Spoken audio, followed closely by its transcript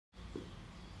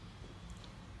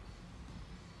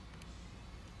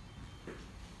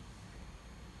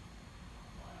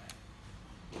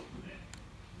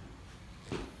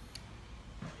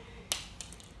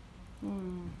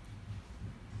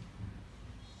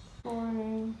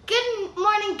morning. Good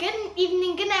morning, good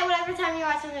evening, good night, whatever time you're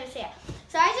watching this video.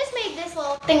 So I just made this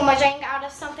little thingamajig out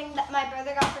of something that my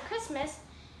brother got for Christmas.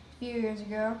 A few years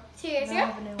ago. 2 years ago. I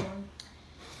have a new one.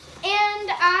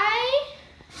 And I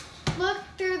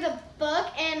looked through the book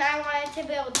and I wanted to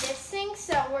build this thing,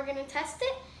 so we're gonna test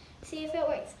it, see if it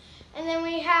works. And then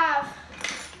we have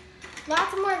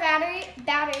lots of more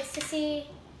batteries to see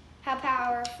how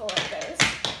powerful it goes.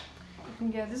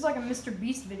 Yeah, this is like a Mr.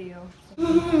 Beast video.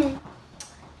 Alright,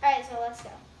 so let's go.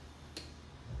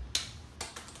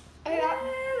 Okay, that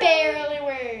barely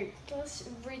worked. Let's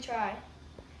retry.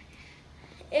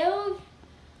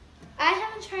 I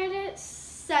haven't tried it,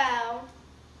 so.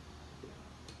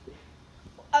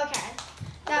 Okay.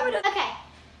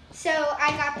 So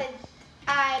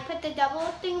I put the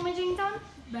double thingamajigs on.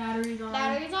 Batteries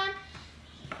on.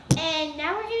 And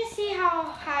now we're gonna see how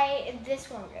high this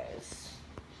one goes.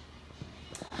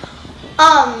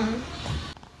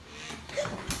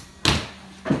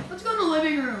 Let's go in the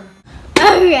living room.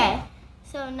 Okay.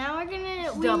 So now we're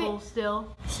gonna Double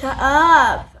still. Shut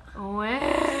up. Oh,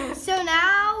 So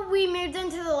now we moved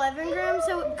into the living room,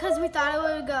 so because we thought it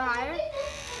would go higher.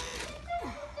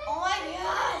 Oh my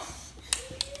gosh.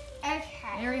 Okay.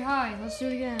 very high. Let's do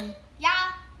it again. Yeah.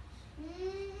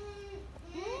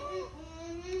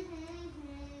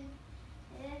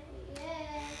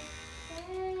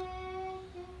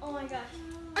 Oh my gosh.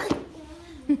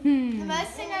 The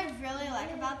most thing I really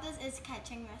like about this is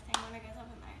catching the thing when it goes up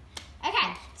in there.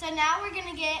 Okay, so now we're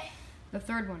gonna get. The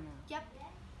third one now. Yep.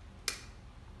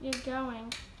 You're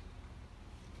going.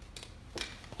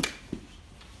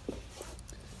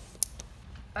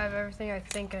 I have everything I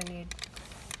think I need.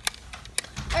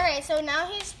 Alright, so now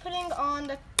he's putting on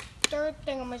the third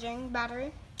thingamajig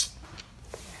battery.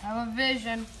 I have a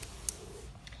vision.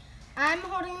 I'm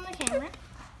holding the camera.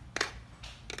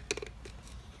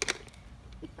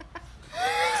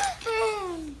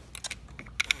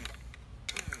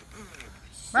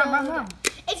 Rum.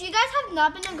 If you guys have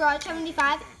not been to Garage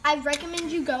 75, I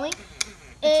recommend you going.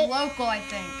 It's local, I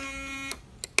think.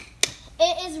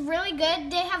 It is really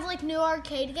good. They have like new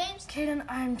arcade games. Kaden,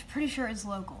 I'm pretty sure it's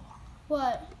local.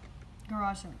 What?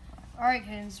 Garage 75. All right,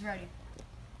 Kaden, it's ready.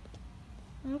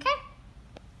 Okay.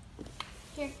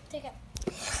 Here, take it.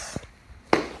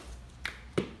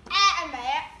 I'm ready.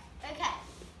 Okay.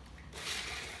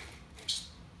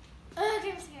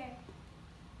 Okay, I'm scared.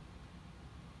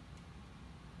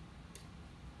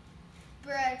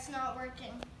 Bruh, it's not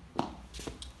working.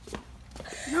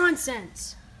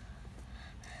 Nonsense.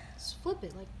 Just flip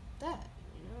it like that.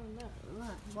 You know, that,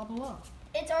 blah, blah, blah.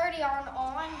 It's already on.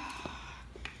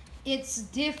 It's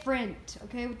different,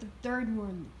 okay, with the third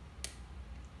one.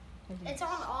 It's on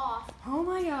off. Oh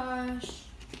my gosh.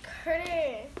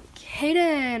 Kaden.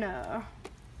 Kaden.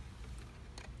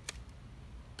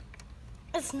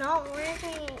 It's not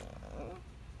working.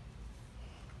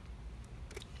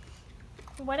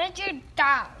 What did you do?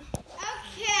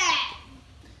 Okay.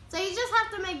 So you just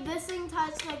have to make this thing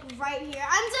touch like right here.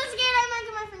 I'm so scared I might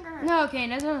get my finger hurt. No, okay,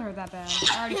 that doesn't hurt that bad.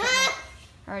 I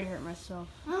already hurt myself.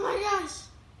 Oh my gosh.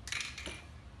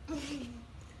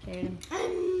 Kaden.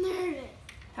 I'm nervous.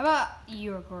 How about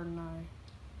you record and I?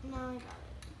 No, I got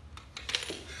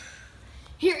it.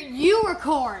 Here, you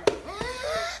record.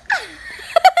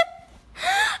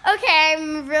 Okay,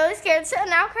 I'm really scared. So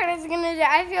now Carter's gonna do.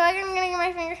 I feel like I'm gonna get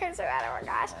my finger hurt so bad. Oh my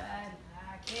gosh.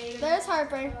 There's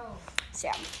heartburn. So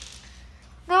yeah.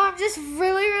 No, I'm just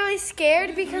really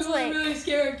scared because like really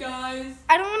scared, guys.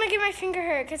 I don't want to get my finger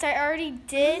hurt because I already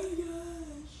did.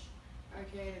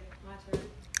 Okay, my turn.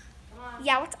 Come on.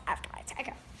 Yeah, what's after my turn?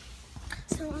 Okay.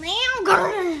 So now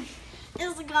Carter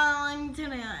is going to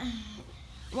do it.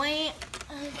 Wait.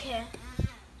 Okay.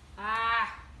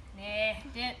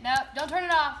 No, don't turn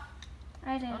it off.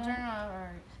 I did. Don't turn it off. All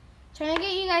right. Trying to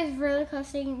get you guys really close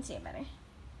so you can see it better.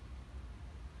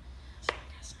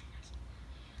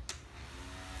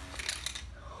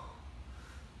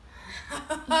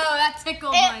 Oh, that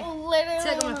tickled It my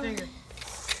literally. finger.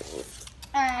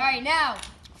 All All right. right, now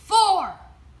 4.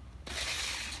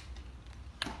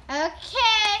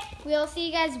 Okay. We'll see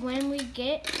you guys when we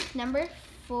get number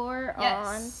 4 Yes.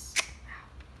 on.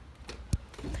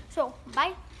 So,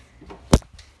 bye.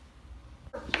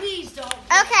 Please don't.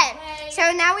 Okay.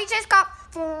 So now we just got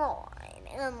 4.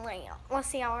 And we'll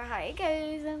see how high it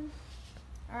goes.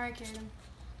 All right, Kaden.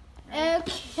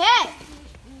 Okay.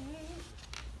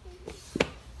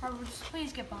 Harvard, just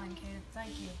please get behind Kaden.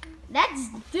 Thank you. Let's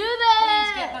do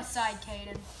Please get this. beside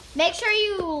Kaden. Make sure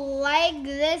you like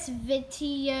this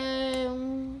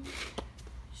video.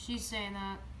 She's saying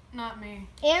that, not me.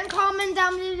 And comment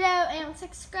down below and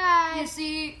subscribe. You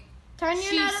see, Turn your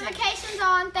She said- notifications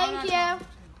on. Thank Oh, you. that's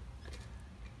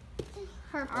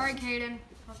Purple. All right, Kaden,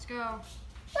 let's go.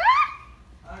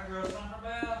 Ah! Alright, girls, time for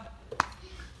bed.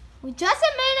 We just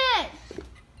a minute.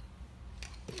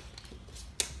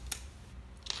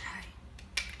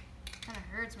 Kind of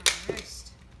hurts my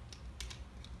wrist.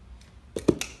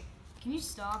 Can you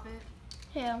stop it?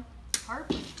 Who?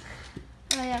 Harper,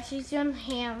 Oh yeah, she's doing are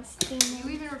handstands. you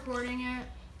even recording it?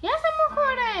 Yes, I'm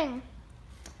recording.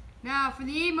 Now for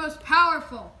the most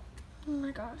powerful, Oh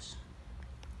my gosh.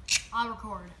 I'll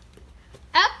record.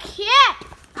 Okay,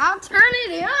 I'll turn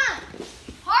it on.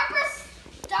 Harper,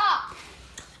 stop.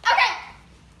 Okay.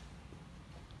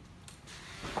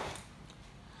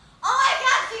 Oh my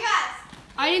gosh, you guys.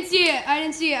 I didn't see it.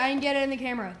 I didn't get it in the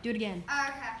camera. Do it again.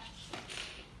 Okay.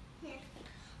 Here.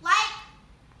 Like,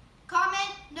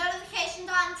 comment, notifications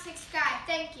on, subscribe.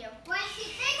 Thank you. Want to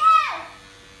see big head?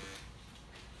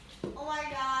 Oh my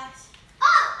gosh.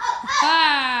 Oh.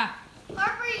 Ah!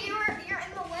 Harper, you're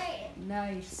in the way.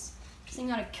 Nice. This thing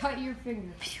gotta cut your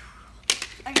finger.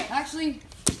 Okay. Actually,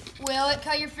 will it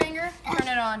cut your finger? Turn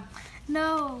it on.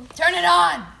 No. Turn it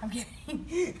on! I'm kidding.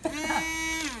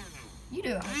 You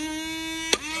do it.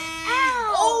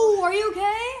 Ow. Oh, are you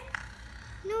okay?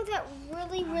 No, that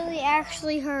really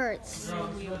actually hurts. Girls,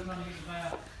 it's time to get to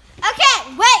bed.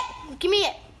 Okay, wait. Give me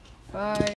it. Bye.